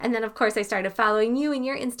And then, of course, I started following you and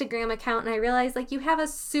your Instagram account, and I realized, like, you have a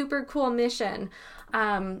super cool mission.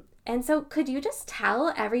 And so could you just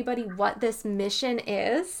tell everybody what this mission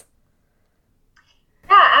is?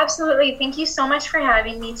 Yeah, absolutely. Thank you so much for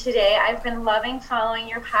having me today. I've been loving following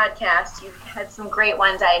your podcast. You've had some great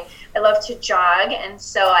ones. I love to jog, and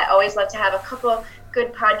so I always love to have a couple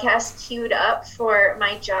good podcasts queued up for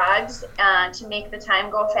my jogs to make the time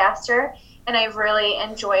go faster. And I've really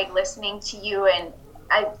enjoyed listening to you, and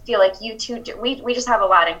I feel like you two, we just have a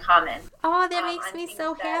lot in common. Oh, that makes me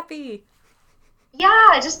so happy.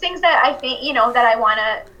 Yeah, just things that I think, that I want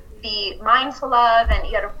to be mindful of. And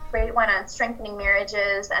you had a great one on strengthening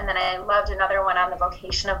marriages, and then I loved another one on the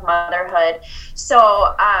vocation of motherhood. So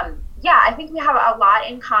I think we have a lot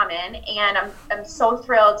in common, and I'm so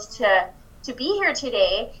thrilled to be here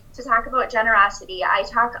today to talk about generosity. I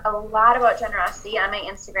talk a lot about generosity on my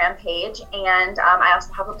Instagram page, and I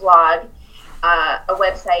also have a blog, a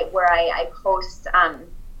website where I post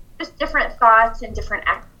just different thoughts and different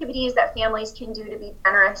activities that families can do to be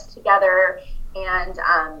generous together, and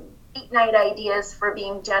date night ideas for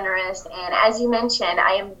being generous. And as you mentioned,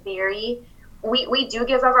 I am we do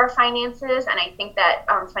give of our finances, and I think that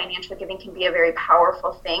financial giving can be a very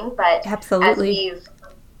powerful thing. But absolutely, as we've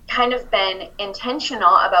kind of been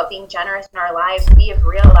intentional about being generous in our lives, we have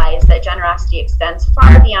realized that generosity extends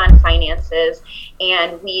far beyond finances,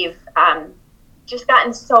 and we've just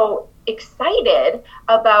gotten so excited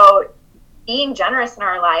about being generous in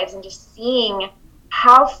our lives and just seeing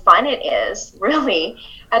how fun it is, really,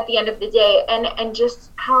 at the end of the day, and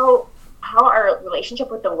just how our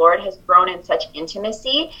relationship with the Lord has grown in such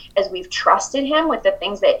intimacy as we've trusted him with the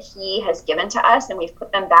things that he has given to us, and we've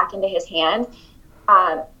put them back into his hand,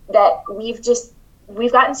 that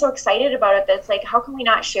we've gotten so excited about it that it's like, how can we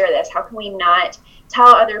not share this? How can we not tell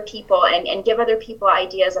other people and give other people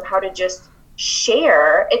ideas of how to just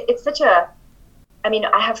share? It's such I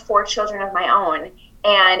have 4 children of my own,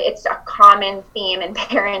 and it's a common theme in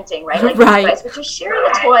parenting, right? Like, right. You guys would just share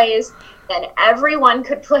the toys, then everyone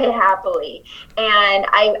could play happily. And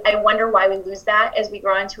I wonder why we lose that as we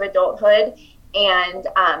grow into adulthood. And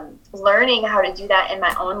learning how to do that in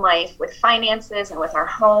my own life with finances and with our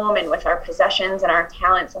home and with our possessions and our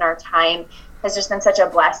talents and our time has just been such a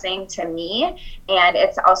blessing to me. And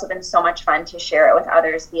it's also been so much fun to share it with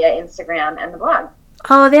others via Instagram and the blog.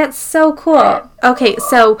 Oh, that's so cool. Okay,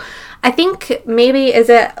 so I think maybe, is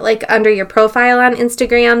it like under your profile on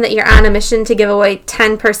Instagram that you're on a mission to give away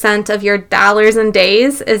 10% of your dollars and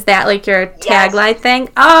days? Is that like your tagline thing?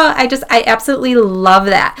 Oh, I absolutely love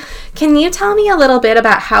that. Can you tell me a little bit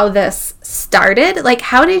about how this started? Like,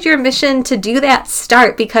 how did your mission to do that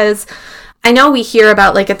start? Because I know we hear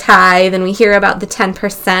about like a tithe and we hear about the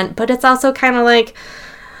 10%, but it's also kind of like,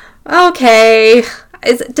 okay,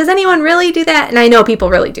 does anyone really do that? And I know people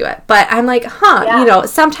really do it, but I'm like,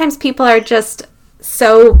 sometimes people are just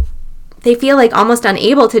they feel like almost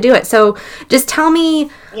unable to do it. So just tell me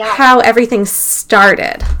how everything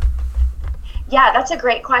started. Yeah, that's a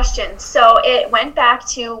great question. So it went back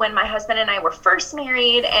to when my husband and I were first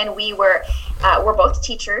married, and we're both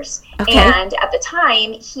teachers. Okay. And at the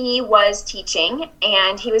time, he was teaching,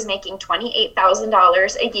 and he was making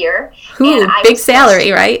 $28,000 a year. Ooh, big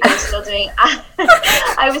salary, right? I was still doing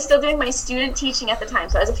I was still doing my student teaching at the time.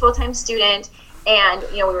 So I was a full-time student, and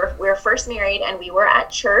we were first married, and we were at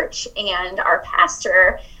church, and our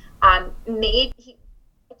pastor I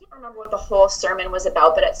don't remember what the whole sermon was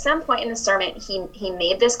about, but at some point in the sermon, he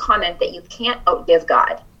made this comment that you can't outgive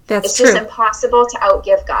God. It's true. Just impossible to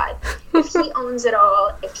outgive God. If he owns it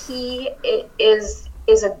all, if he is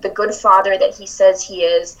the good father that he says he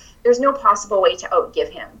is, there's no possible way to outgive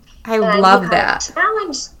him. I love that.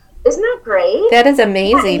 Challenge, isn't that great? That is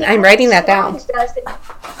amazing. I'm writing that down.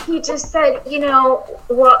 He just said,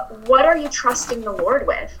 what are you trusting the Lord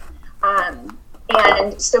with?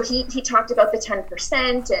 And so he talked about the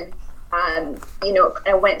 10%, and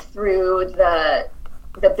I went through the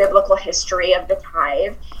biblical history of the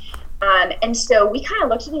tithe, and so we kind of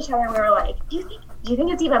looked at each other and we were like, do you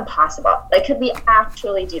think it's even possible? Like, could we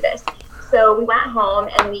actually do this? So we went home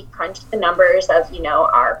and we crunched the numbers of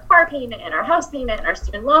our car payment and our house payment and our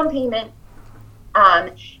student loan payment,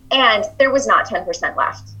 and there was not 10%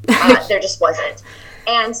 left. There just wasn't.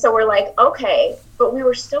 And so we're like, okay, but we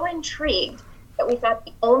were so intrigued that we thought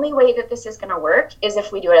the only way that this is going to work is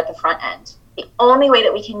if we do it at the front end. The only way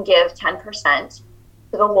that we can give 10%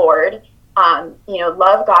 to the Lord,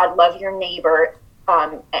 love God, love your neighbor,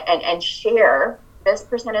 and share this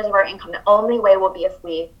percentage of our income. The only way will be if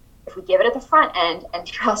we give it at the front end and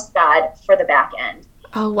trust God for the back end.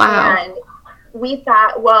 Oh, wow. And we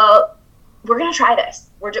thought, well, we're going to try this.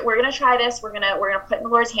 we're going to try this. We're going to put in the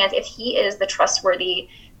Lord's hands. If he is the trustworthy,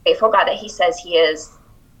 faithful God that he says he is,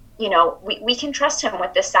 you know, we can trust him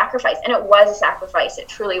with this sacrifice. And it was a sacrifice. It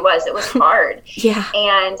truly was. It was hard. Yeah.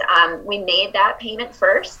 And we made that payment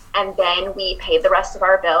first, and then we paid the rest of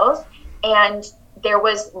our bills. And there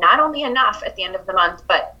was not only enough at the end of the month,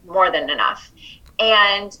 but more than enough.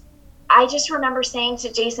 And I just remember saying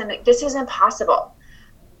to Jason, this is impossible.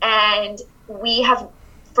 And we have,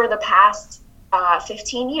 for the past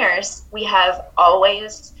 15 years, we have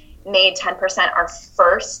always made 10% our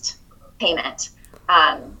first payment.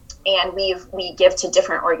 And we give to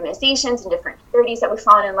different organizations and different charities that we've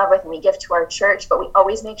fallen in love with, and we give to our church, but we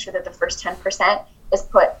always make sure that the first 10% is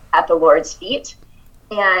put at the Lord's feet.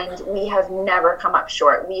 And we have never come up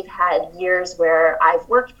short. We've had years where I've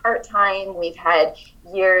worked part-time. We've had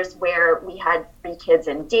years where we had 3 kids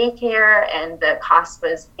in daycare and the cost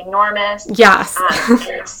was enormous. Yes.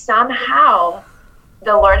 And somehow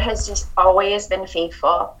the Lord has just always been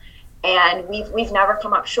faithful. And we've never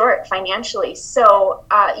come up short financially. So,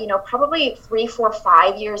 you know, probably 3, 4,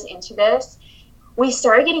 5 years into this, we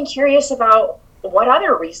started getting curious about what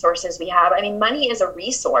other resources we have. I mean, money is a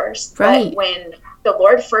resource, right. But when the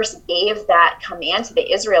Lord first gave that command to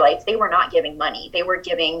the Israelites, they were not giving money. They were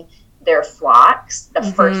giving their flocks, the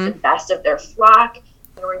first and best of their flock.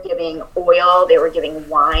 They were giving oil. They were giving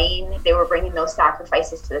wine. They were bringing those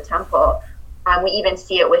sacrifices to the temple. We even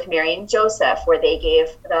see it with Mary and Joseph, where they gave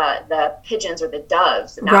the pigeons or the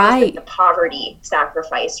doves. And that was like the poverty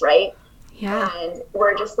sacrifice, right? Yeah. And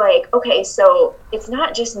we're just like, okay, so it's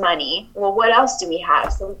not just money. Well, what else do we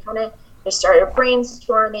have? So we kind of just started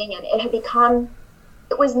brainstorming, and it had become,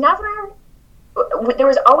 there was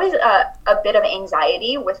always a bit of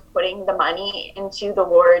anxiety with putting the money into the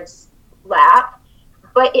Lord's lap,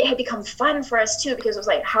 but it had become fun for us too, because it was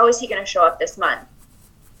like, how is he going to show up this month?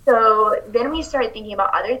 So then we started thinking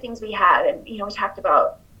about other things we had, and, you know, we talked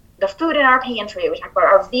about the food in our pantry, we talked about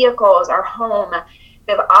our vehicles, our home.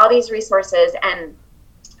 We have all these resources, and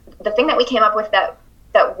the thing that we came up with that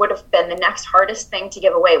would have been the next hardest thing to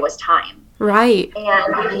give away was time. Right.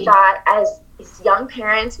 And we thought, as these young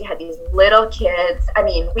parents, we had these little kids. I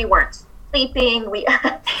mean, we weren't sleeping. We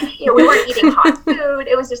weren't eating hot food.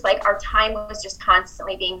 It was just like our time was just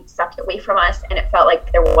constantly being sucked away from us, and it felt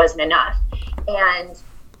like there wasn't enough. And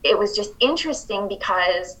it was just interesting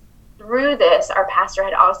because through this, our pastor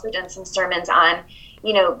had also done some sermons on,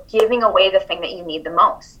 you know, giving away the thing that you need the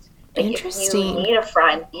most. Interesting. If you need a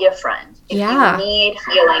friend, be a friend. If you need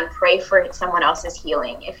healing, pray for someone else's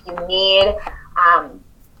healing. If you need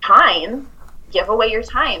time, give away your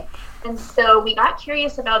time. And so we got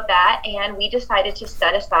curious about that, and we decided to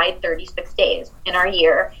set aside 36 days in our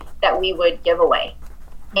year that we would give away.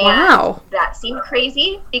 And wow. That seemed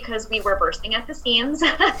crazy because we were bursting at the seams,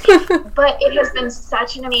 but it has been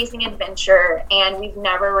such an amazing adventure, and we've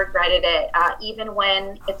never regretted it. Even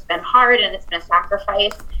when it's been hard and it's been a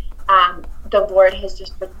sacrifice, the Lord has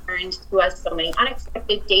just returned to us so many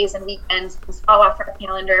unexpected days and weekends things fall off our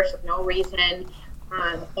calendar for no reason.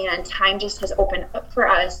 And time just has opened up for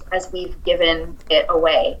us as we've given it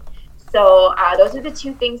away. So those are the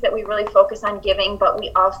 2 things that we really focus on giving, but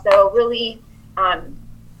we also really,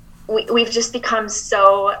 we've just become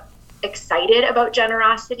so excited about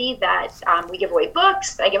generosity that we give away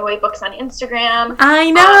books. I give away books on Instagram. I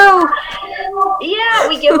know. Yeah,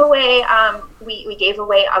 we give away, we gave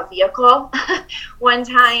away a vehicle one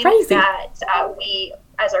time. Crazy. That we,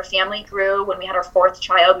 as our family grew, when we had our 4th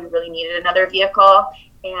child, we really needed another vehicle.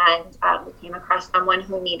 And we came across someone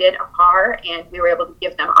who needed a car, and we were able to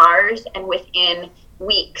give them ours. And within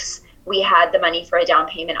weeks, we had the money for a down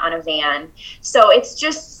payment on a van. So it's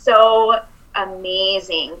just so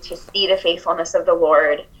amazing to see the faithfulness of the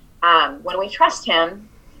Lord when we trust him,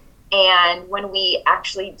 and when we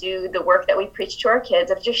actually do the work that we preach to our kids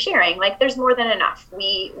of just sharing. Like, there's more than enough.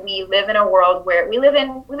 We live in a world where we live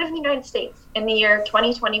in the United States in the year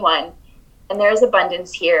 2021, and there is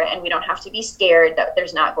abundance here, and we don't have to be scared that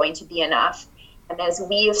there's not going to be enough. And as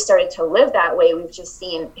we have started to live that way, we've just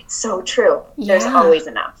seen it's so true. Yeah. There's always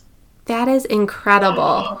enough. That is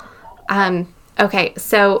incredible. Okay,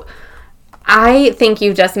 so I think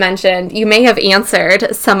you just mentioned, you may have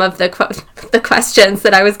answered some of the questions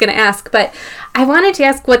that I was going to ask, but I wanted to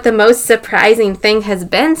ask what the most surprising thing has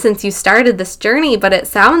been since you started this journey, but it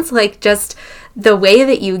sounds like just the way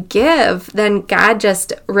that you give, then God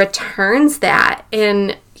just returns that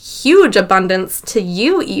in huge abundance to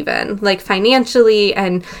you, even like financially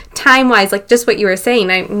and time-wise, like just what you were saying.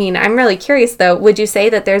 I mean, I'm really curious though, would you say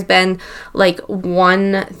that there's been like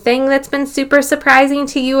one thing that's been super surprising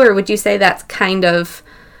to you, or would you say that's kind of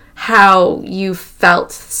how you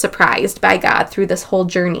felt surprised by God through this whole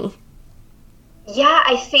journey. Yeah,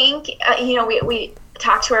 I think, we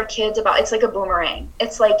talk to our kids about, it's like a boomerang.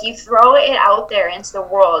 It's like you throw it out there into the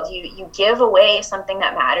world. You give away something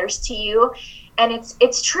that matters to you. And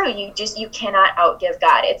it's true. You cannot outgive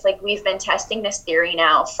God. It's like we've been testing this theory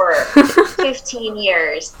now for 15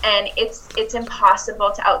 years, and it's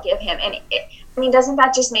impossible to outgive him. And doesn't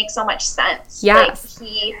that just make so much sense? Yes.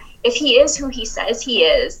 Like if he is who he says he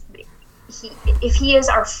is, if he is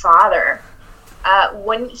our Father,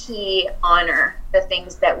 wouldn't he honor the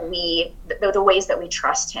things that the ways that we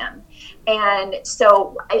trust him? And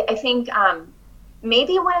so I think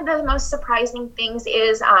maybe one of the most surprising things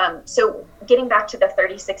is, so getting back to the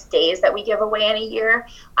 36 days that we give away in a year,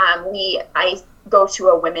 I go to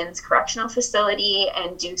a women's correctional facility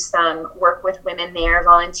and do some work with women there,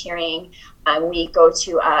 volunteering. We go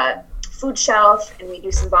to a food shelf and we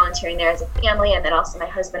do some volunteering there as a family. And then also my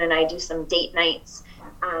husband and I do some date nights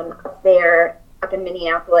up there, up in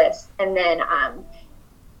Minneapolis. And then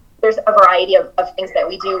there's a variety of things that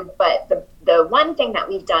we do, but the one thing that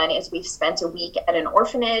we've done is we've spent a week at an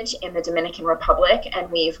orphanage in the Dominican Republic,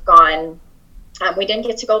 and we've gone, we didn't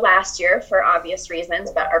get to go last year for obvious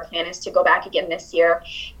reasons, but our plan is to go back again this year.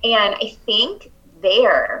 And I think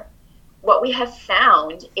there, what we have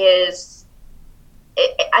found is,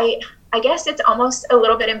 I guess it's almost a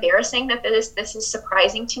little bit embarrassing that this is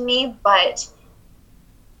surprising to me, but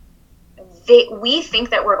we think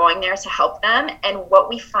that we're going there to help them, and what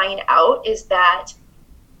we find out is that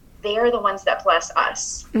they're the ones that bless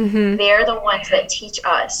us. Mm-hmm. They're the ones that teach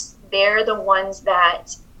us. They're the ones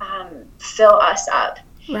that fill us up.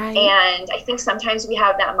 Right. And I think sometimes we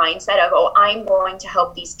have that mindset of, oh, I'm going to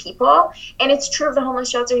help these people. And it's true of the homeless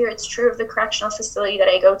shelter here. It's true of the correctional facility that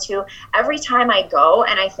I go to. Every time I go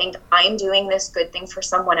and I think I'm doing this good thing for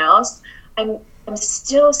someone else, I'm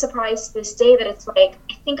still surprised to this day that it's like,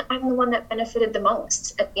 I think I'm the one that benefited the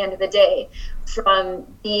most at the end of the day from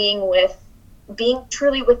being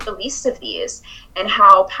truly with the least of these, and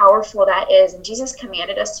how powerful that is. And Jesus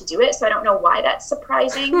commanded us to do it. So I don't know why that's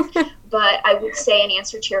surprising, but I would say, in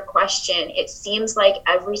answer to your question, it seems like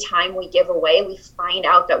every time we give away, we find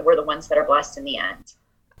out that we're the ones that are blessed in the end.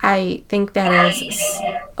 I think that is,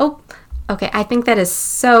 I think that is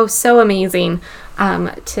so amazing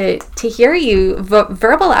to hear you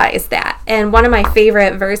verbalize that. And one of my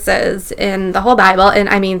favorite verses in the whole Bible, and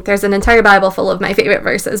there's an entire Bible full of my favorite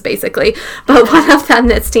verses basically, but one of them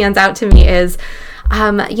that stands out to me is,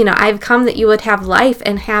 I've come that you would have life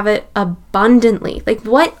and have it abundantly. Like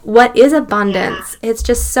what is abundance? Yeah. It's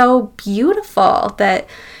just so beautiful that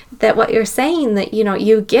what you're saying, that,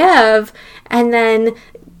 you give, and then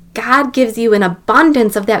God gives you an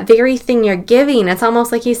abundance of that very thing you're giving. It's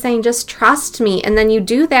almost like he's saying, just trust me. And then you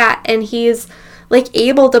do that, and he's like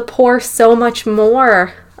able to pour so much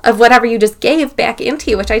more of whatever you just gave back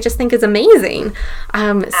into you, which I just think is amazing.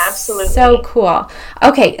 Absolutely. So cool.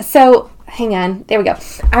 Okay, so hang on. There we go.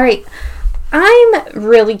 All right. I'm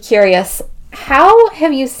really curious. How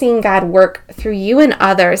have you seen God work through you and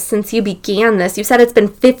others since you began this? You said it's been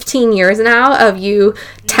 15 years now of you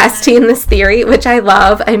testing this theory, which I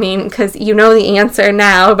love. Because you know the answer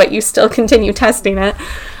now, but you still continue testing it.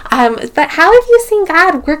 But how have you seen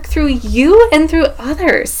God work through you and through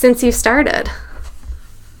others since you started?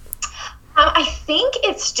 I think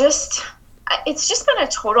it's just been a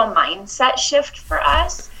total mindset shift for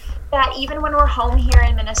us. That even when we're home here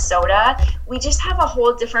in Minnesota, we just have a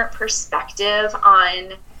whole different perspective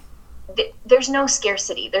on there's no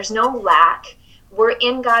scarcity, there's no lack. We're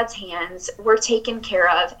in God's hands, we're taken care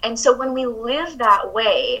of. And so when we live that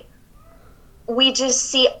way, we just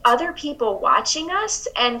see other people watching us,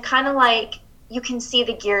 and kind of like you can see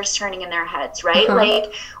the gears turning in their heads, right? Uh-huh.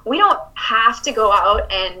 Like, we don't have to go out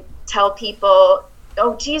and tell people,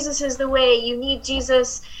 oh, Jesus is the way, you need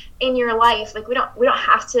Jesus in your life. Like, we don't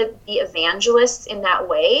have to be evangelists in that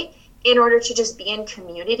way in order to just be in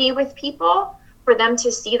community with people, for them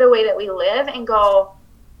to see the way that we live and go,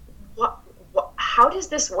 what how does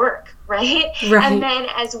this work, right? And then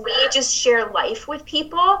as we just share life with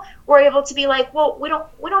people, we're able to be like, well, we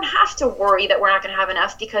don't have to worry that we're not going to have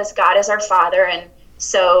enough, because God is our Father, and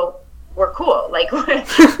so we're cool. Like,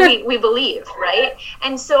 we believe, right?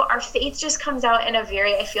 And so our faith just comes out in a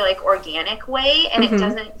very, I feel like, organic way, and it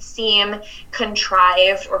doesn't seem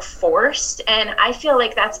contrived or forced. And I feel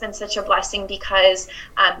like that's been such a blessing, because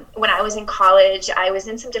when I was in college, I was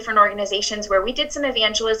in some different organizations where we did some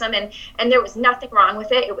evangelism, and there was nothing wrong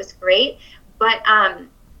with it. It was great. But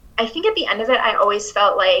I think at the end of it, I always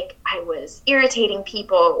felt like I was irritating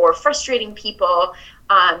people or frustrating people,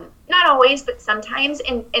 Not always, but sometimes.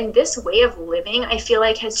 And this way of living, I feel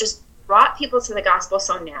like, has just brought people to the gospel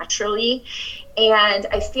so naturally. And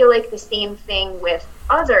I feel like the same thing with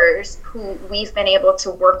others who we've been able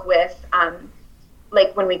to work with,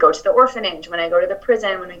 like when we go to the orphanage, when I go to the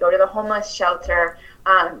prison, when we go to the homeless shelter.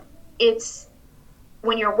 It's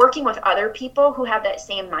when you're working with other people who have that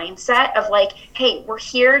same mindset of like, hey, we're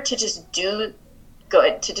here to just do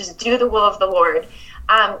good, to just do the will of the Lord.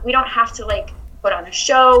 We don't have to like put on a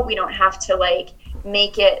show. We don't have to like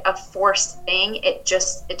make it a forced thing. It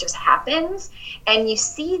just happens. And you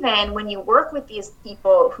see then when you work with these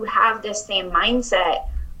people who have this same mindset,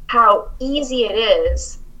 how easy it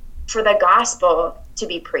is for the gospel to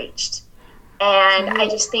be preached. And I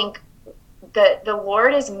just think the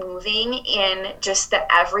Lord is moving in just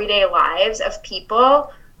the everyday lives of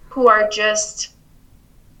people who are just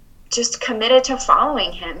committed to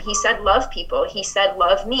following him. He said, love people. He said,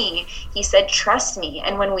 love me. He said, trust me.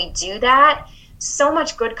 And when we do that, so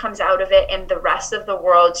much good comes out of it, and the rest of the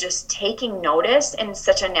world just taking notice in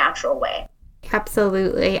such a natural way.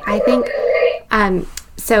 Absolutely. I think,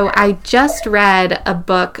 so I just read a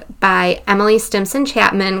book by Emily Stimson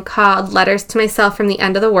Chapman called Letters to Myself from the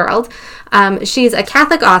End of the World. She's a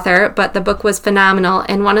Catholic author, but the book was phenomenal.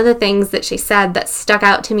 And one of the things that she said that stuck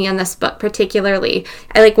out to me in this book particularly,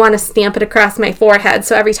 I like want to stamp it across my forehead.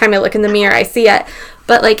 So every time I look in the mirror, I see it.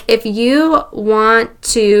 But like, if you want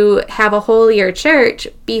to have a holier church,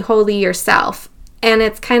 be holy yourself. And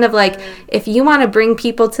it's kind of like, if you want to bring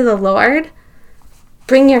people to the Lord,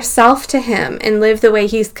 bring yourself to him and live the way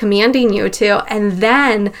he's commanding you to. And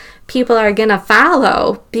then people are going to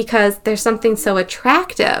follow because there's something so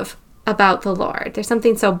attractive about the Lord. There's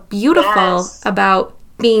something so beautiful about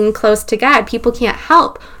being close to God. People can't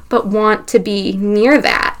help but want to be near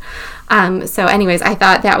that. So anyways, I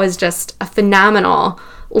thought that was just a phenomenal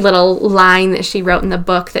little line that she wrote in the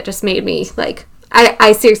book that just made me like,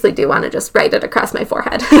 I seriously do want to just write it across my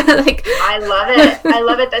forehead. Like, I love it. I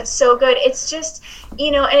love it. That's so good. It's just, and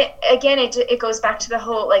it goes back to the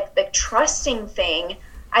whole, like, the trusting thing.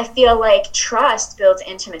 I feel like trust builds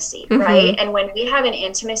intimacy, right? And when we have an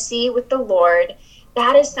intimacy with the Lord,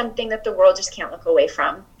 that is something that the world just can't look away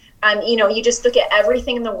from. You just look at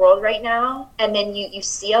everything in the world right now, and then you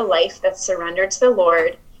see a life that's surrendered to the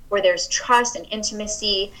Lord, where there's trust and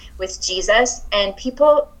intimacy with Jesus, and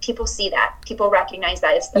people see that. People recognize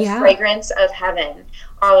that. It's the fragrance of heaven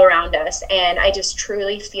all around us. And I just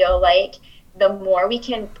truly feel like the more we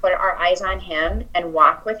can put our eyes on him and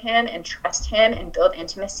walk with him and trust him and build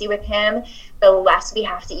intimacy with him, the less we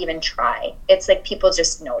have to even try. It's like people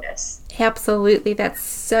just notice. Absolutely. That's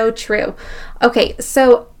so true. Okay,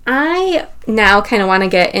 so I now kind of want to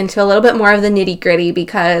get into a little bit more of the nitty-gritty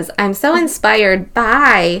because I'm so inspired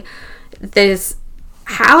by this,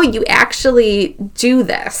 how you actually do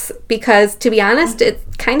this, because to be honest, it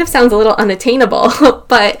kind of sounds a little unattainable,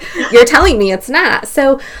 but you're telling me it's not.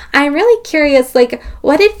 So I'm really curious, like,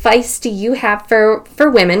 what advice do you have for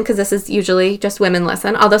women? Because this is usually just women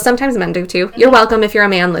listen, although sometimes men do too. You're welcome if you're a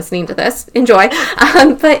man listening to this. Enjoy.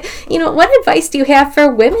 But, what advice do you have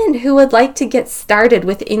for women who would like to get started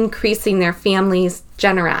with increasing their family's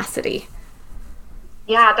generosity?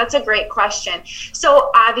 Yeah, that's a great question.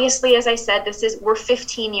 So obviously, as I said, we're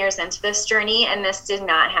 15 years into this journey, and this did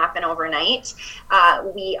not happen overnight.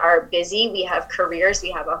 We are busy. We have careers.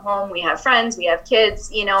 We have a home. We have friends. We have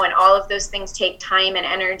kids, and all of those things take time and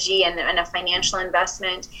energy and a financial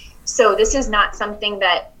investment. So this is not something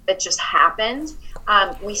that just happened.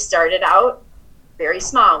 We started out very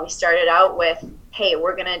small. We started out with, hey,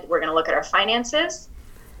 we're gonna look at our finances.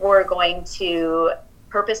 We're going to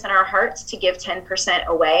purpose in our hearts to give 10%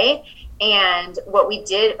 away. And what we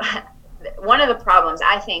did, one of the problems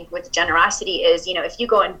I think with generosity is, if you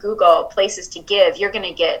go and Google places to give, you're going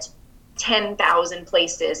to get 10,000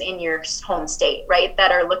 places in your home state, right,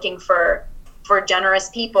 that are looking for generous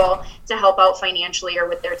people to help out financially or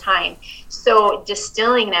with their time. So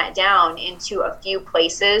distilling that down into a few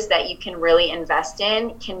places that you can really invest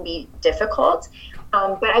in can be difficult.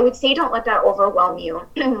 But I would say don't let that overwhelm you.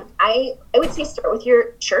 I would say start with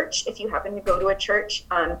your church. If you happen to go to a church,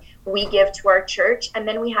 we give to our church. And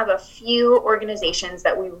then we have a few organizations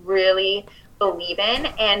that we really believe in.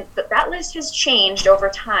 And that list has changed over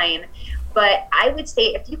time. But I would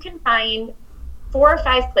say if you can find 4 or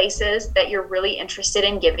 5 places that you're really interested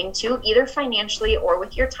in giving to, either financially or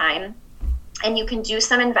with your time, and you can do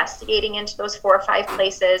some investigating into those 4 or 5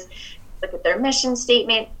 places, look at their mission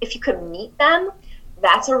statement. If you could meet them,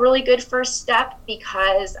 that's a really good first step,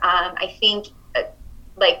 because I think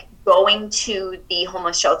going to the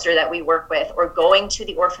homeless shelter that we work with or going to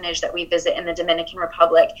the orphanage that we visit in the Dominican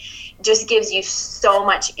Republic just gives you so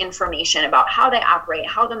much information about how they operate,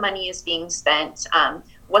 how the money is being spent,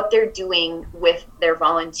 what they're doing with their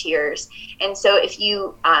volunteers. And so if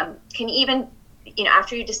you can even,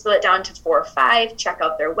 after you distill it down to 4 or 5, check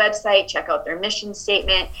out their website, check out their mission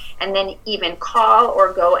statement, and then even call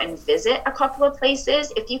or go and visit a couple of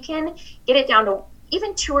places. If you can get it down to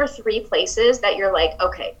even 2 or 3 places that you're like,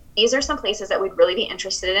 okay, these are some places that we'd really be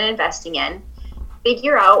interested in investing in.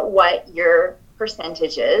 Figure out what your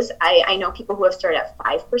percentage is. I know people who have started at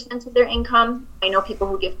 5% of their income. I know people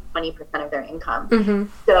who give 20% of their income. Mm-hmm.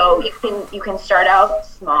 So you can start out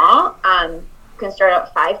small. You can start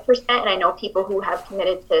out 5%, and I know people who have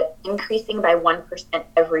committed to increasing by 1%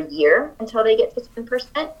 every year until they get to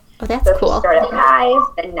 10%. Oh, that's cool. So if you start at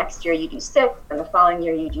 5, then next year you do 6, and the following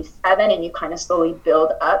year you do 7, and you kind of slowly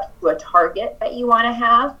build up to a target that you want to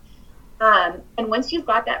have. And once you've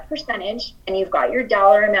got that percentage and you've got your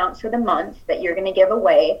dollar amount for the month that you're going to give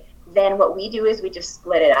away, then what we do is we just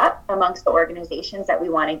split it up amongst the organizations that we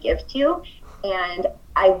want to give to. And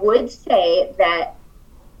I would say that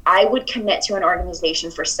I would commit to an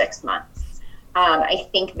organization for 6 months. I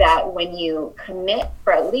think that when you commit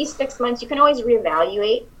for at least 6 months, you can always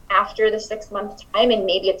reevaluate after the 6 month time, and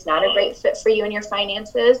maybe it's not a great fit for you and your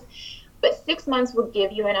finances. But 6 months will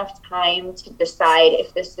give you enough time to decide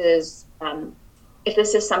if this is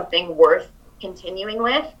something worth continuing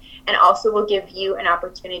with, and also will give you an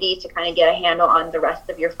opportunity to kind of get a handle on the rest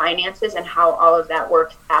of your finances and how all of that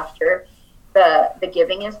works after the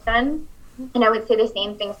giving is done. And I would say the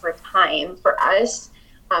same thing for time. For us,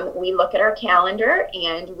 we look at our calendar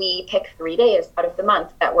and we pick 3 days out of the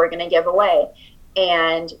month that we're going to give away.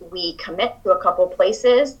 And we commit to a couple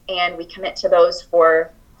places, and we commit to those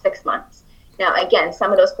for 6 months. Now, again,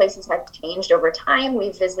 some of those places have changed over time.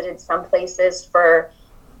 We've visited some places for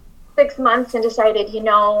 6 months and decided,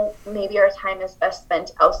 maybe our time is best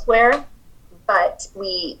spent elsewhere. But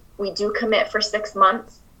we do commit for 6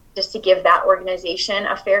 months just to give that organization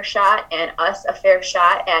a fair shot and us a fair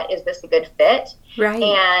shot at, is this a good fit? Right.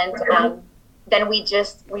 And then we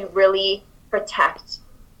really protect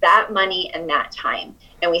that money and that time.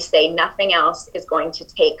 And we say nothing else is going to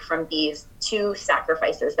take from these 2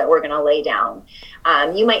 sacrifices that we're going to lay down.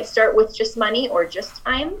 You might start with just money or just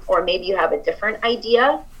time, or maybe you have a different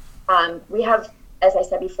idea. We have, as I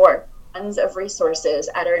said before, tons of resources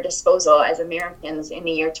at our disposal as Americans in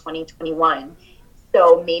the year 2021.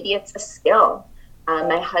 So maybe it's a skill.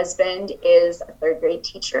 My husband is a 3rd grade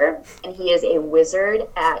teacher, and he is a wizard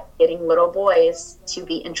at getting little boys to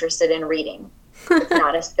be interested in reading. It's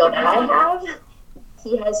not a skill that I have.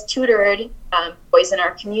 He has tutored boys in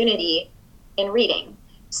our community in reading.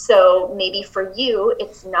 So maybe for you,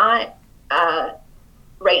 it's not,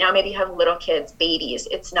 right now, maybe you have little kids, babies.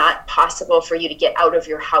 It's not possible for you to get out of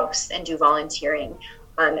your house and do volunteering.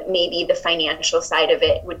 Maybe the financial side of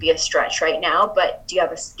it would be a stretch right now, but do you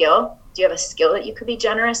have a skill? Do you have a skill that you could be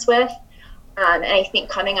generous with? And I think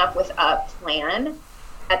coming up with a plan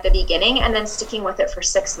at the beginning and then sticking with it for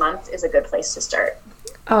 6 months is a good place to start.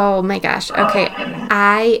 Oh my gosh. Okay.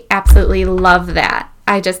 I absolutely love that.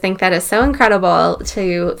 I just think that is so incredible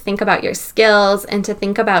to think about your skills and to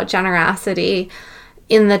think about generosity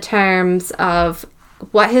in the terms of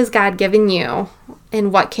what has God given you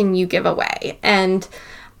and what can you give away. And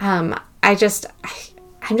I'm just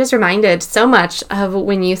reminded so much of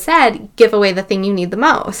when you said, give away the thing you need the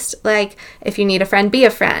most. Like, if you need a friend, be a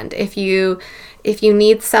friend. If you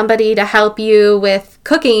need somebody to help you with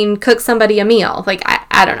cooking, cook somebody a meal. Like,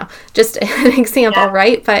 I don't know, just an example,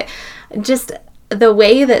 right? But just the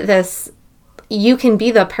way that you can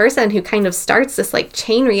be the person who kind of starts this like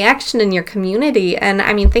chain reaction in your community. And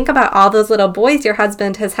I mean, think about all those little boys your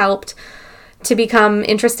husband has helped to become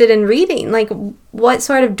interested in reading. Like, what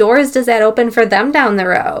sort of doors does that open for them down the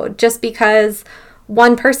road? Just because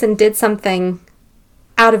one person did something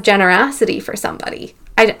out of generosity for somebody.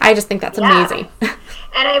 I just think that's amazing.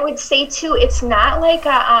 And I would say too, it's not like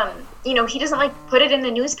he doesn't like put it in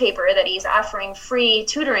the newspaper that he's offering free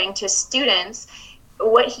tutoring to students.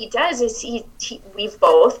 What he does is we've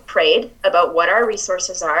both prayed about what our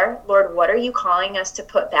resources are. Lord, what are you calling us to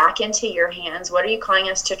put back into your hands? What are you calling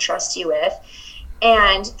us to trust you with?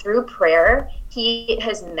 And through prayer, he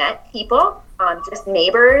has met people, just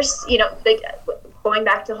neighbors, like going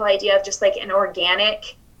back to the whole idea of just like an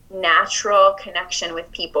organic, natural connection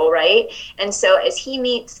with people, right? And so as he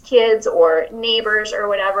meets kids or neighbors or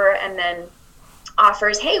whatever, and then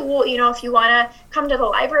offers, hey, well, if you want to come to the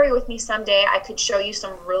library with me someday, I could show you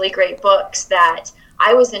some really great books that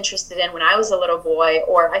I was interested in when I was a little boy,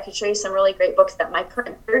 or I could show you some really great books that my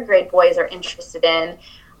current third grade boys are interested in.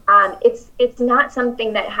 It's not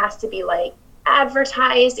something that has to be like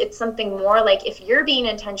advertised. It's something more like if you're being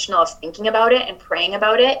intentional of thinking about it and praying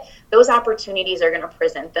about it, those opportunities are going to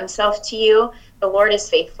present themselves to you. The Lord is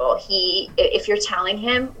faithful. If you're telling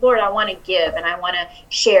him, Lord, I want to give and I want to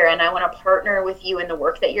share and I want to partner with you in the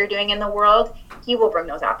work that you're doing in the world, he will bring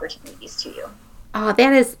those opportunities to you. Oh,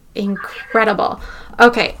 that is incredible.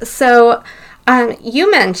 Okay, so you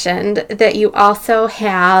mentioned that you also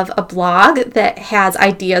have a blog that has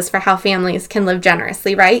ideas for how families can live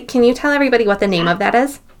generously, right? Can you tell everybody what the name of that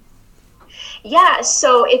is? Yeah,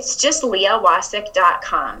 so it's just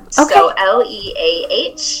leahwacek.com. Okay. So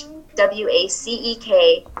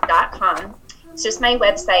LEAHWACEK.com. It's just my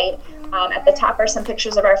website. At the top are some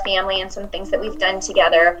pictures of our family and some things that we've done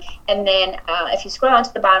together. And then if you scroll down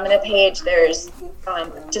to the bottom of the page, there's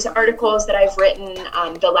just articles that I've written.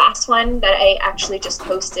 The last one that I actually just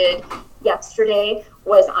posted yesterday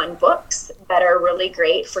was on books that are really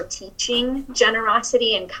great for teaching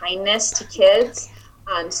generosity and kindness to kids.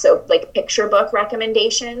 So like picture book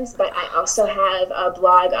recommendations, but I also have a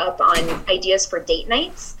blog up on ideas for date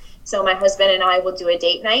nights. So my husband and I will do a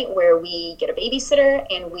date night where we get a babysitter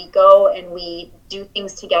and we go and we do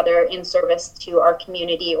things together in service to our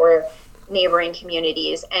community or neighboring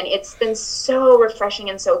communities. And it's been so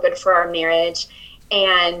refreshing and so good for our marriage.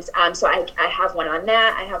 And so I have one on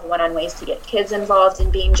that. I have one on ways to get kids involved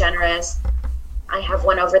in being generous. I have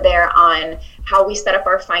one over there on how we set up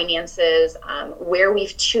our finances, where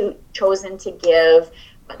we've chosen to give.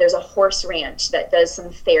 There's a horse ranch that does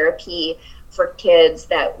some therapy for kids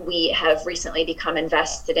that we have recently become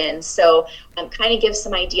invested in. So kind of give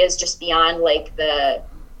some ideas just beyond like the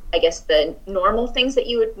normal things that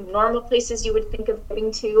normal places you would think of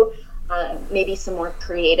giving to, maybe some more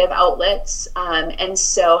creative outlets. And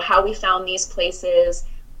so how we found these places,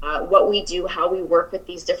 what we do, how we work with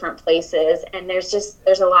these different places. And there's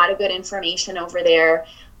a lot of good information over there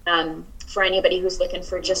for anybody who's looking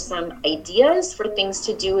for just some ideas for things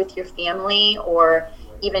to do with your family, or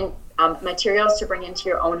even materials to bring into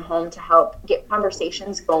your own home to help get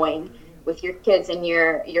conversations going with your kids and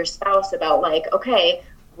your spouse about like, okay,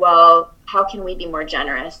 well, how can we be more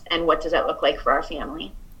generous and what does that look like for our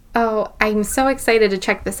family? Oh, I'm so excited to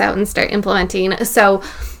check this out and start implementing. So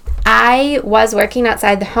I was working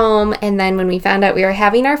outside the home, and then when we found out we were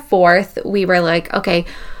having our fourth, we were like, okay,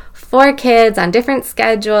 4 kids on different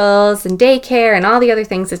schedules and daycare and all the other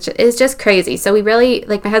things. It's just crazy. So we really,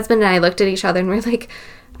 like, my husband and I looked at each other and we're like,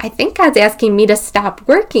 I think God's asking me to stop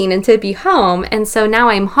working and to be home. And so now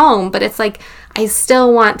I'm home, but it's like, I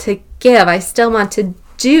still want to give. I still want to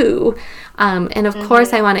do. And of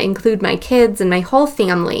course, I want to include my kids and my whole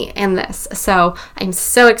family in this. So I'm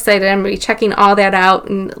so excited. I'm going to be checking all that out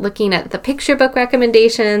and looking at the picture book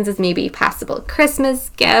recommendations as maybe possible Christmas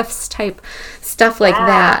gifts type stuff like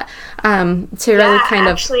that. To really kind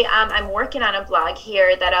of... Actually, I'm working on a blog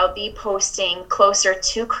here that I'll be posting closer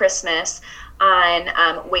to Christmas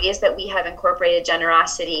on ways that we have incorporated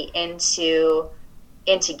generosity into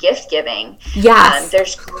gift giving. Yes.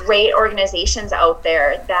 There's great organizations out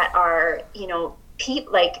there that are,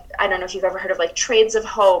 like, I don't know if you've ever heard of like Trades of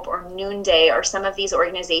Hope or Noonday or some of these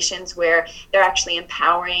organizations where they're actually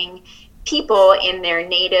empowering people in their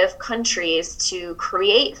native countries to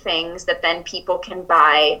create things that then people can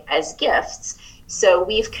buy as gifts. So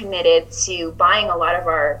we've committed to buying a lot of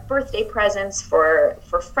our birthday presents for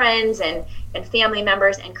friends and family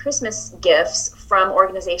members and Christmas gifts from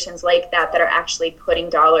organizations like that are actually putting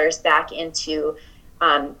dollars back into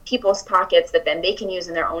people's pockets that then they can use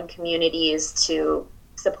in their own communities to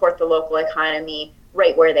support the local economy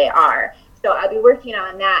right where they are. So I'll be working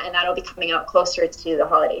on that, and that'll be coming out closer to the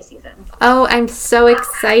holiday season. Oh, I'm so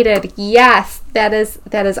excited. Yes, that is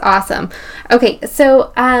awesome. Okay,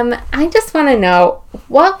 so I just want to know,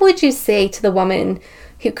 what would you say to the woman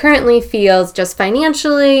who currently feels just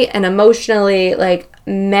financially and emotionally like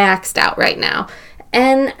maxed out right now?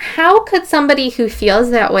 And how could somebody who feels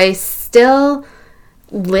that way still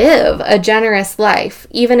live a generous life,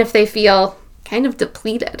 even if they feel kind of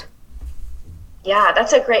depleted? Yeah,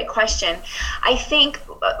 that's a great question. I think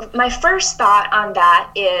my first thought on that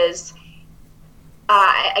is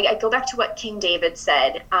I go back to what King David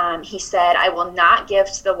said. He said, I will not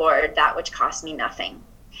give to the Lord that which costs me nothing.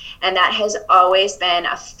 And that has always been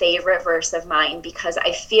a favorite verse of mine, because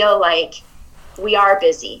I feel like we are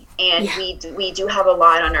busy and we do have a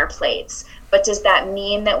lot on our plates. But does that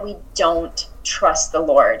mean that we don't trust the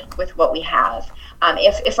Lord with what we have?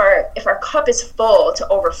 If our cup is full to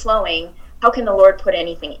overflowing, how can the Lord put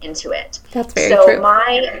anything into it? That's very true. So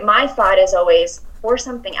my thought is always, pour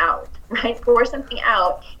something out, right? Pour something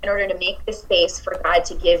out in order to make the space for God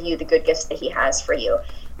to give you the good gifts that he has for you.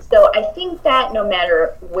 So I think that no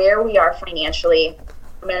matter where we are financially,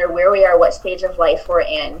 no matter where we are, what stage of life we're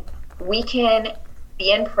in, we can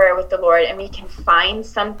be in prayer with the Lord, and we can find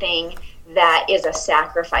something that is a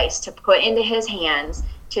sacrifice to put into his hands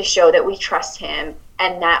to show that we trust him,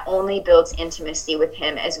 and that only builds intimacy with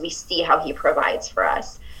him as we see how he provides for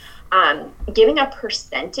us. Giving a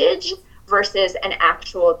percentage versus an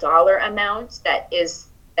actual dollar amount that is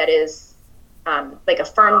like a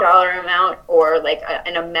firm dollar amount, or like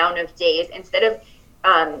an amount of days, instead of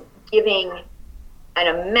giving an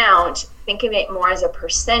amount, think of it more as a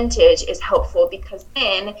percentage is helpful, because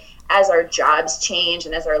then as our jobs change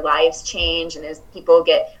and as our lives change and as people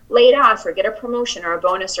get laid off or get a promotion or a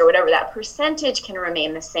bonus or whatever, that percentage can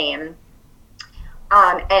remain the same.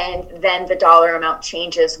 And then the dollar amount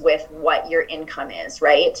changes with what your income is,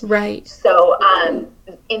 right? Right. So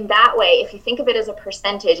in that way, if you think of it as a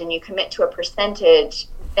percentage and you commit to a percentage,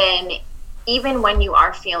 then even when you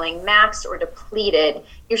are feeling maxed or depleted,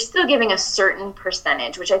 you're still giving a certain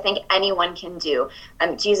percentage, which I think anyone can do.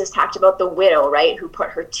 Jesus talked about the widow, right, who put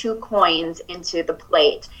her 2 coins into the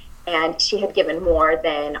plate, and she had given more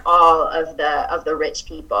than all of the rich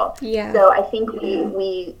people. Yeah. So I think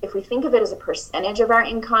we if we think of it as a percentage of our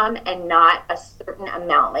income and not a certain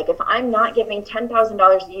amount, like if I'm not giving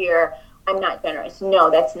 $10,000 a year, I'm not generous. No,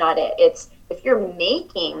 that's not it. It's if you're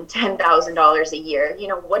making $10,000 a year,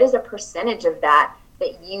 what is a percentage of that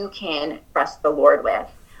you can trust the Lord with?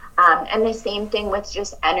 And the same thing with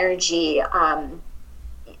just energy.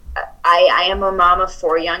 I am a mom of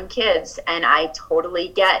 4 young kids, and I totally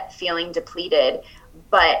get feeling depleted.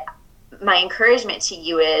 But my encouragement to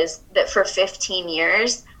you is that for 15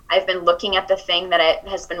 years, I've been looking at the thing that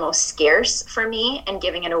has been most scarce for me and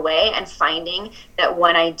giving it away, and finding that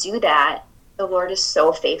when I do that, the Lord is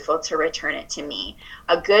so faithful to return it to me.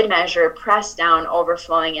 A good measure, pressed down,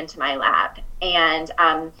 overflowing into my lap. And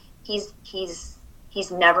he's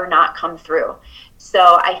never not come through.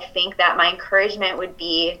 So I think that my encouragement would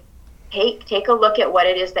be, take a look at what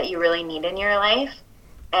it is that you really need in your life,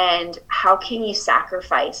 and how can you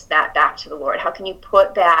sacrifice that back to the Lord? How can you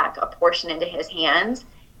put back a portion into his hands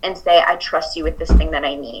and say, I trust you with this thing that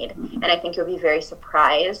I need? And I think you'll be very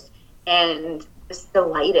surprised and just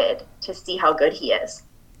delighted to see how good he is.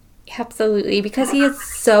 Absolutely, because he is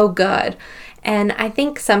so good. And I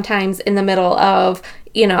think sometimes in the middle of,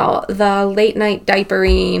 the late night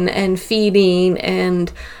diapering and feeding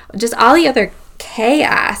and just all the other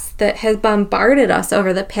chaos that has bombarded us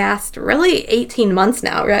over the past really 18 months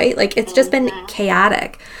now, right? Like, it's just been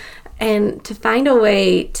chaotic. And to find a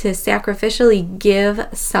way to sacrificially give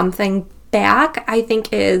something back, I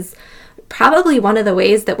think is probably one of the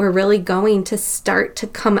ways that we're really going to start to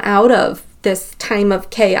come out of this time of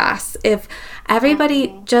chaos. If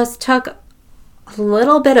everybody just took a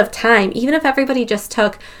little bit of time, even if everybody just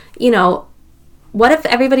took, what if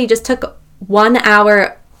everybody just took 1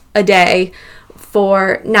 hour a day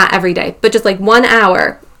for, not every day, but just like 1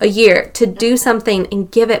 hour a year to do something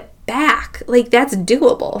and give it back? Like, that's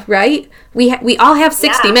doable, right? We all have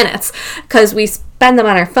 60 minutes because we spend them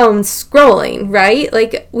on our phones scrolling, right?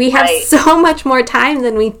 Like, we have so much more time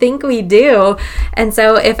than we think we do. And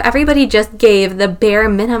so if everybody just gave the bare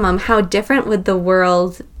minimum, how different would the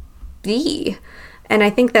world be? And I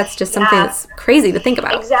think that's just something that's crazy to think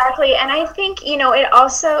about. Exactly. And I think, it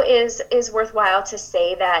also is worthwhile to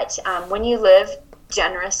say that when you live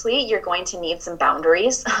generously, you're going to need some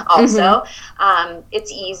boundaries also. It's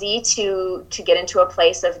easy to get into a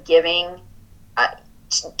place of giving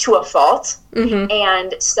to a fault.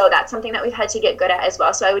 And so that's something that we've had to get good at as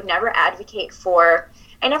well. So I would never advocate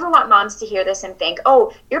I never want moms to hear this and think,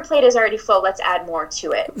 oh, your plate is already full, let's add more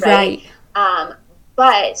to it. Right.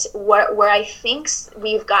 But where I think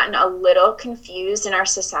we've gotten a little confused in our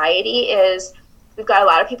society is we've got a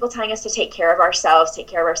lot of people telling us to take care of ourselves, take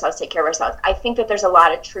care of ourselves, take care of ourselves. I think that there's a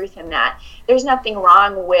lot of truth in that. There's nothing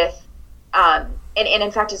wrong with, and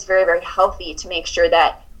in fact, it's very, very healthy to make sure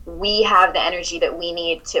that we have the energy that we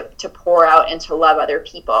need to pour out and to love other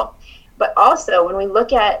people. But also, when we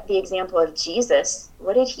look at the example of Jesus,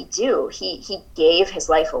 what did he do? He gave his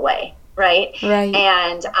life away, right? Right.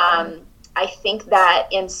 And I think that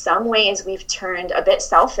in some ways we've turned a bit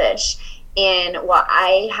selfish in, well,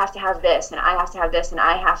 I have to have this, and I have to have this, and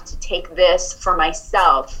I have to take this for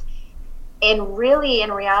myself. And really,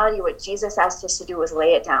 in reality, what Jesus asked us to do was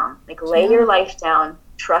lay it down. Like, lay your life down,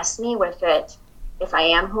 trust me with it. If I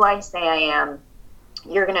am who I say I am,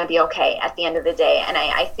 you're going to be okay at the end of the day. And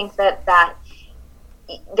I think that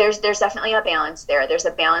there's definitely a balance there. There's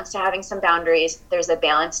a balance to having some boundaries. There's a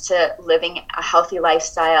balance to living a healthy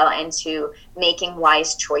lifestyle and to making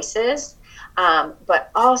wise choices.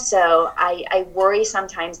 But also, I worry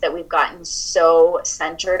sometimes that we've gotten so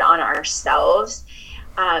centered on ourselves.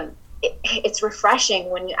 It's refreshing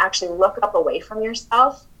when you actually look up away from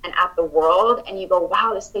yourself and at the world, and you go,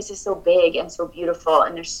 wow, this place is so big and so beautiful,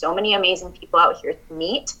 and there's so many amazing people out here to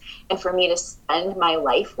meet and for me to spend my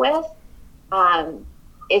life with.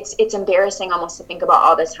 It's embarrassing almost to think about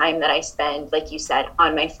all the time that I spend, like you said,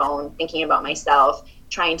 on my phone, thinking about myself,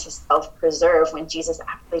 trying to self-preserve, when Jesus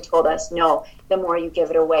actually told us, no, the more you give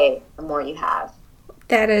it away, the more you have.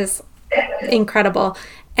 That is incredible.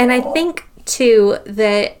 And I think, too,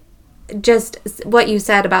 that just what you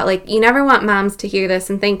said about, like, you never want moms to hear this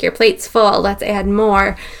and think your plate's full, let's add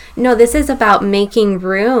more. No, this is about making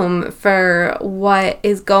room for what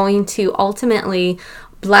is going to ultimately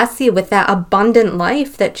bless you with that abundant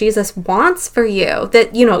life that Jesus wants for you,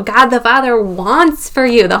 that, you know, God the Father wants for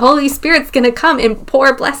you. The Holy Spirit's going to come and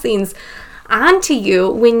pour blessings onto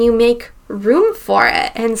you when you make room for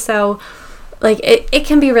it. And so, like, it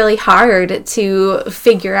can be really hard to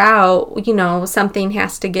figure out, you know, something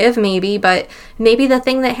has to give maybe, but maybe the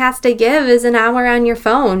thing that has to give is an hour on your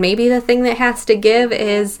phone. Maybe the thing that has to give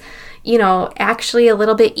is, you know, actually a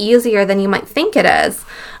little bit easier than you might think it is,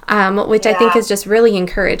 which I think is just really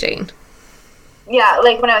encouraging. Yeah,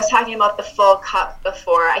 like when I was talking about the full cup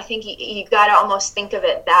before, I think you got to almost think of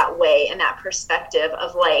it that way, in that perspective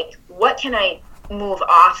of, like, what can I move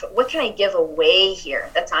off? What can I give away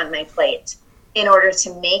here that's on my plate in order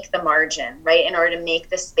to make the margin, right? In order to make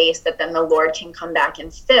the space that then the Lord can come back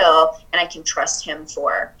and fill, and I can trust him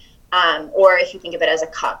for. Or if you think of it as a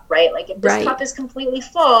cup, right? Like, if this cup is completely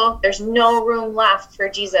full, there's no room left for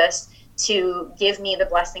Jesus to give me the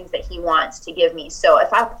blessings that he wants to give me. So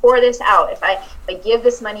if I pour this out, if I give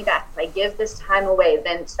this money back, if I give this time away,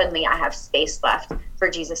 then suddenly I have space left for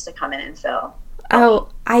Jesus to come in and fill. Oh,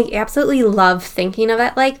 I absolutely love thinking of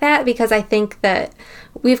it like that, because I think that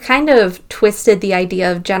we've kind of twisted the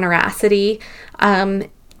idea of generosity to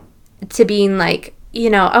being like, you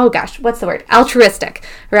know, oh gosh, what's the word? Altruistic,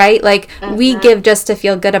 right? Like, we give just to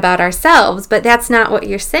feel good about ourselves, but that's not what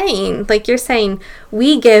you're saying. Like, you're saying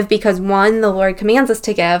we give because, one, the Lord commands us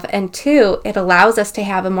to give, and two, it allows us to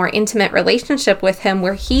have a more intimate relationship with him,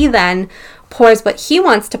 where he then pours what he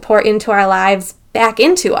wants to pour into our lives back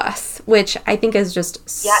into us, which I think is just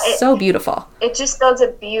so beautiful. It just builds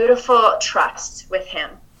a beautiful trust with him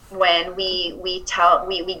when we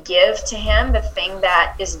give to him the thing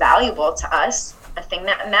that is valuable to us, a thing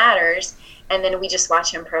that matters, and then we just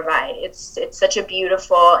watch him provide. It's such a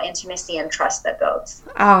beautiful intimacy and trust that builds.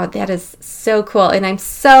 Oh, that is so cool. And I'm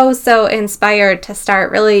so inspired to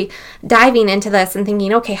start really diving into this and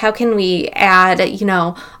thinking, okay, how can we add, you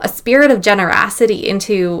know, a spirit of generosity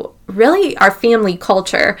into really our family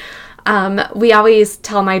culture? We always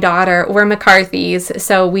tell my daughter we're McCarthy's,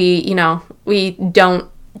 so we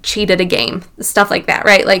don't cheat at a game, stuff like that,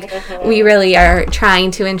 right? Like, we really are trying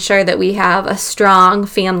to ensure that we have a strong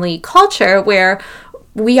family culture where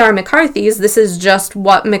we are McCarthy's. This is just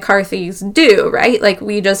what McCarthy's do, right? Like,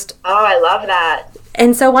 we just... Oh, I love that.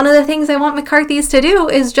 And so one of the things I want McCarthy's to do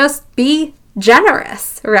is just be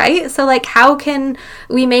generous, right? So, like, how can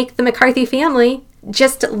we make the McCarthy family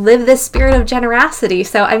just live this spirit of generosity?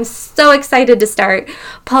 So I'm so excited to start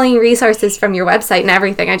pulling resources from your website and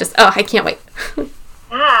everything. I can't wait.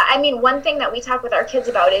 Yeah, I mean, one thing that we talk with our kids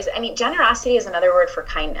about is, generosity is another word for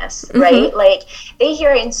kindness, right? Like, they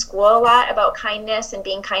hear in school a lot about kindness and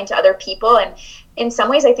being kind to other people. And in some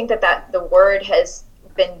ways, I think that the word has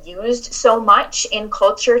been used so much in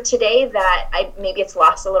culture today that maybe it's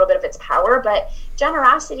lost a little bit of its power. But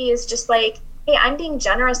generosity is just like, hey, I'm being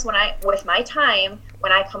generous with my time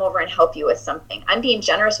when I come over and help you with something. I'm being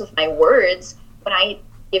generous with my words when I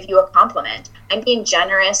give you a compliment. I'm being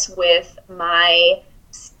generous with my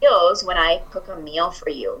skills when I cook a meal for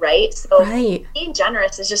you, right? So being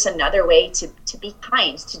generous is just another way to be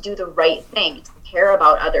kind, to do the right thing, to care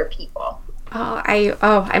about other people.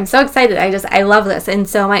 I'm so excited. I love this. And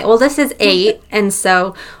so my oldest is 8, and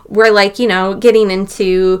so we're like, getting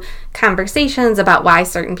into conversations about why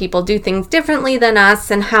certain people do things differently than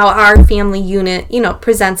us and how our family unit,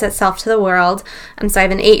 presents itself to the world. So I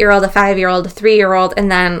have an 8-year-old, a 5-year-old, a 3-year-old,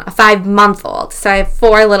 and then a 5-month-old. So I have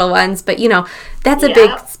 4 little ones, but that's a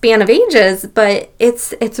big span of ages, but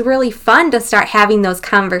it's really fun to start having those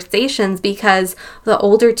conversations because the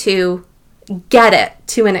older two get it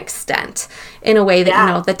to an extent in a way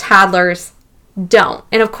that, the toddlers don't.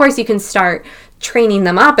 And of course you can start training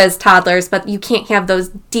them up as toddlers, but you can't have those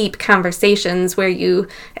deep conversations where you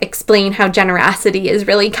explain how generosity is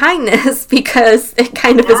really kindness because it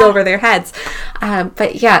kind of is over their heads.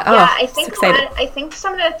 But yeah, I think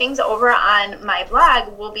some of the things over on my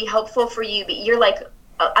blog will be helpful for you. But you're like,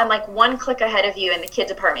 I'm like one click ahead of you in the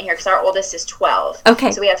kids department here because our oldest is 12.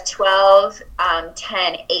 Okay. So we have 12,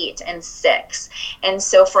 10, 8, and 6. And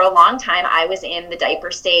so for a long time, I was in the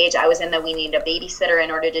diaper stage. I was in the we need a babysitter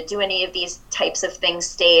in order to do any of these types of things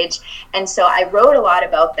stage. And so I wrote a lot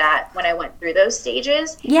about that when I went through those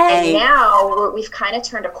stages. Yay. And now we've kind of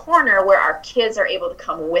turned a corner where our kids are able to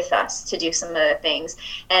come with us to do some of the things.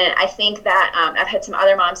 And I think that I've had some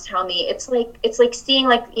other moms tell me it's like seeing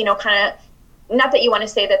like, you know, kind of, not that you want to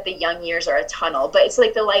say that the young years are a tunnel, but it's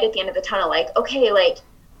like the light at the end of the tunnel. Like, okay, like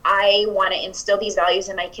I want to instill these values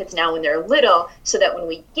in my kids now when they're little so that when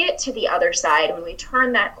we get to the other side, when we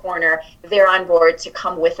turn that corner, they're on board to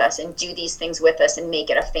come with us and do these things with us and make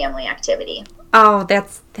it a family activity. Oh,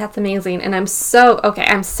 that's amazing. And I'm so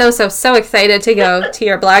excited to go to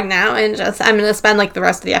your blog now and I'm going to spend like the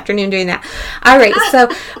rest of the afternoon doing that. All right. So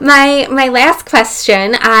my last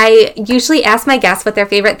question, I usually ask my guests what their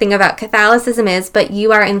favorite thing about Catholicism is, but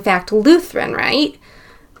you are in fact Lutheran, right?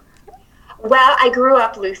 Well, I grew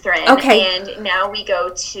up Lutheran. Okay. And now we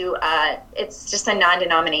go to, it's just a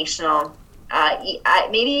non-denominational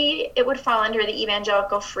maybe it would fall under the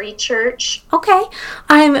Evangelical Free Church. Okay.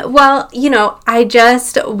 Well, you know, I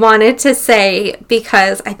just wanted to say,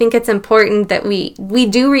 because I think it's important that we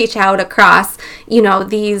do reach out across, you know,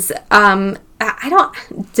 these,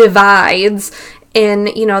 divides in,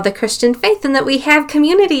 you know, the Christian faith, and that we have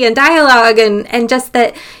community and dialogue and just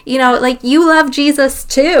that, you know, like you love Jesus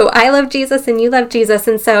too. I love Jesus and you love Jesus.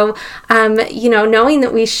 And so, you know, knowing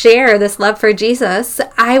that we share this love for Jesus,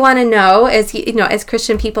 I want to know, as you know, as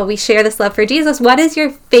Christian people, we share this love for Jesus. What is your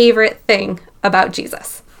favorite thing about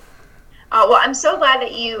Jesus? Well, I'm so glad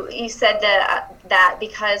that you said that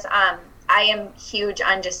because, I am huge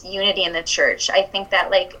on just unity in the church. I think that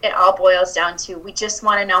like it all boils down to we just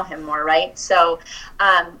want to know him more, right? So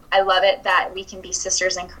I love it that we can be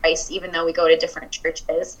sisters in Christ even though we go to different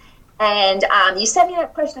churches. And you sent me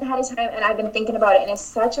that question ahead of time and I've been thinking about it, and it's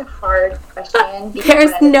such a hard question.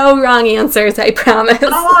 There's no wrong answers, I promise.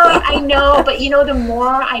 Oh, I know, but you know, the more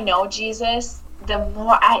I know Jesus, the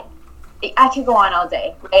more I could go on all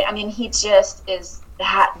day, right? I mean, he just is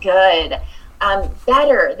that good.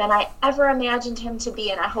 Better than I ever imagined him to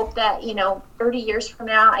be. And I hope that, you know, 30 years from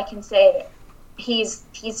now, I can say he's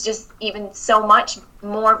just even so much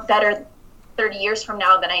more better 30 years from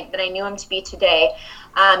now than I knew him to be today.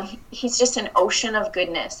 He's just an ocean of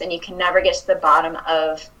goodness, and you can never get to the bottom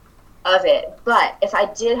of it. But if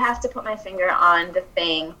I did have to put my finger on the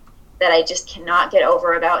thing that I just cannot get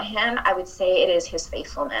over about him, I would say it is his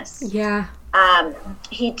faithfulness. Yeah.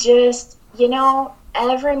 He just, you know,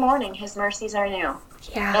 every morning his mercies are new.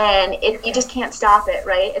 Yeah. And you just can't stop it,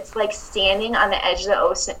 right? It's like standing on the edge of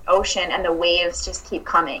the ocean and the waves just keep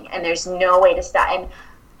coming and there's no way to stop. And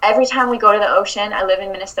every time we go to the ocean, I live in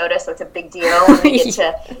Minnesota, so it's a big deal when we get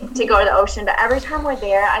to go to the ocean. But every time we're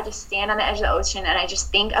there, I just stand on the edge of the ocean and I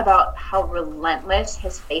just think about how relentless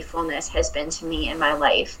his faithfulness has been to me in my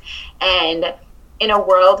life. And in a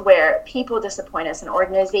world where people disappoint us and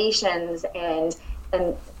organizations and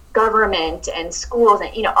government and schools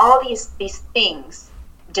and, you know, all these things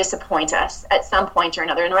disappoint us at some point or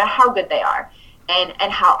another, no matter how good they are,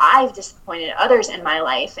 and how I've disappointed others in my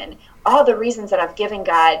life, and all the reasons that I've given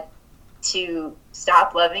God to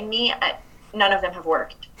stop loving me, none of them have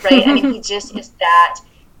worked, right? I mean, he just is that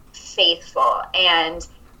faithful. And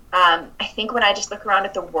I think when I just look around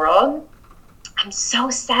at the world, I'm so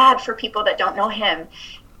sad for people that don't know him,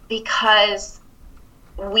 because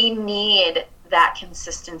we need that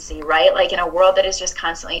consistency, right? Like in a world that is just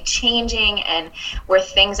constantly changing and where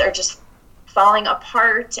things are just falling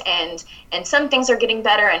apart and some things are getting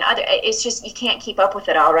better and other, it's just, you can't keep up with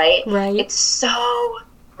it all, right? Right. It's so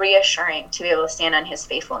reassuring to be able to stand on his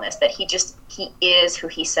faithfulness, that he is who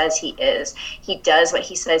he says he is. He does what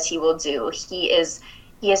he says he will do. He has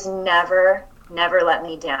never let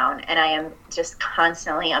me down. And I am just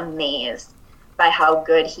constantly amazed by how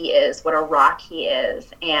good he is, what a rock he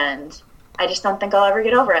is. And I just don't think I'll ever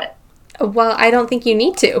get over it. Well, I don't think you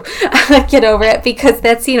need to get over it, because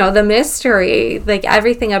that's, you know, the mystery. Like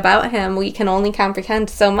everything about him, we can only comprehend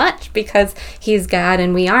so much because he's God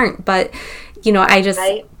and we aren't. But, you know, I just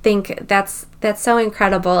think that's so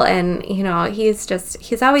incredible. And, you know,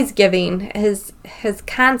 he's always giving, his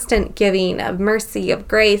constant giving of mercy, of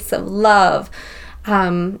grace, of love.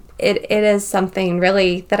 it is something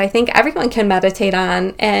really that I think everyone can meditate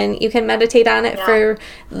on, and you can meditate on it for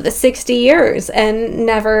the 60 years and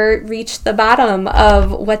never reach the bottom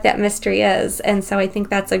of what that mystery is. And so I think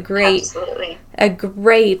that's a great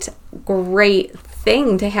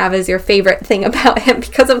thing to have as your favorite thing about him,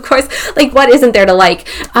 because of course, like, what isn't there to like,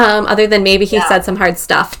 other than maybe he said some hard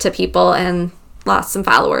stuff to people and lost some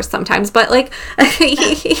followers sometimes, but like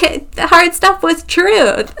the hard stuff was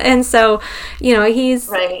true. And so, you know, he's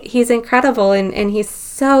incredible, and he's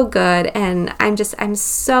so good, and I'm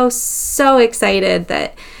so excited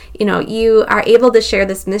that, you know, you are able to share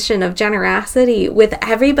this mission of generosity with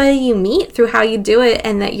everybody you meet through how you do it,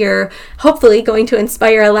 and that you're hopefully going to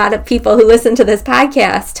inspire a lot of people who listen to this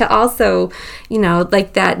podcast to also, you know,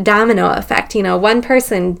 like that domino effect, you know, one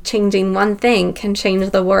person changing one thing can change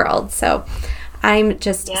the world. So I'm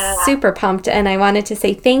just super pumped, and I wanted to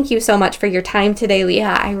say thank you so much for your time today,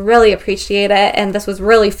 Leah. I really appreciate it, and this was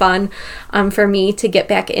really fun for me to get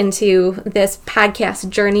back into this podcast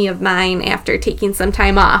journey of mine after taking some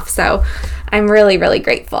time off. So I'm really, really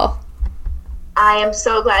grateful. I am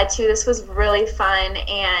so glad too. This was really fun,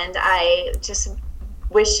 and I just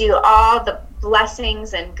wish you all the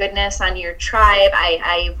blessings and goodness on your tribe.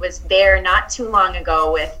 I was there not too long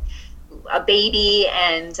ago with a baby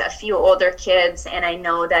and a few older kids, and I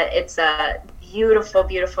know that it's a beautiful,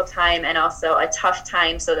 beautiful time and also a tough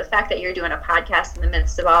time. So the fact that you're doing a podcast in the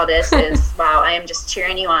midst of all this is, wow, I am just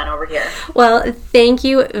cheering you on over here. Well, thank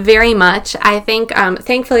you very much. I think,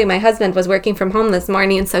 thankfully, my husband was working from home this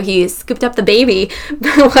morning, so he scooped up the baby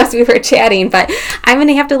whilst we were chatting, but I'm going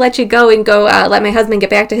to have to let you go and go let my husband get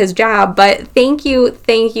back to his job. But thank you.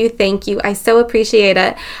 I so appreciate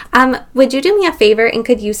it. Would you do me a favor, and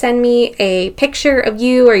could you send me a picture of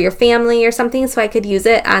you or your family or something so I could use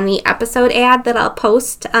it on the episode ad that I'll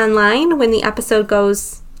post online when the episode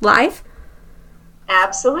goes live?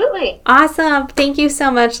 Absolutely. Awesome. Thank you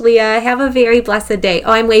so much, Leah. Have a very blessed day.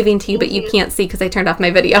 Oh, I'm waving to you, but you can't see because I turned off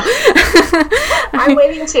my video. I'm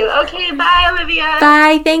waving too. Okay, bye, Olivia.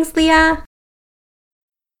 Bye. Thanks, Leah.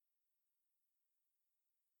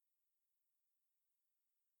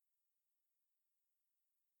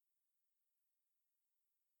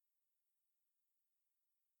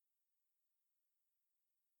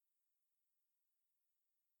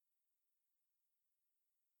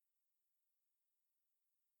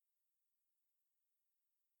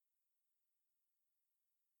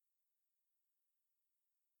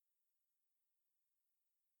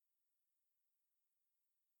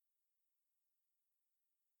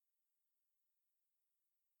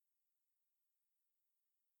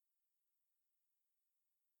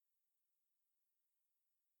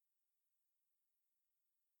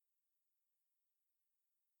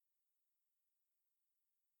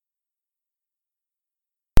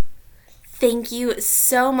 Thank you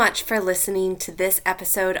so much for listening to this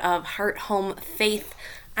episode of Heart Home Faith.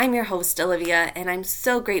 I'm your host, Olivia, and I'm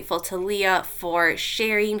so grateful to Leah for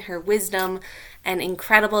sharing her wisdom and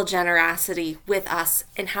incredible generosity with us,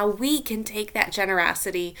 and how we can take that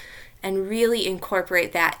generosity and really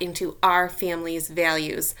incorporate that into our family's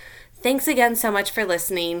values. Thanks again so much for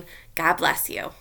listening. God bless you.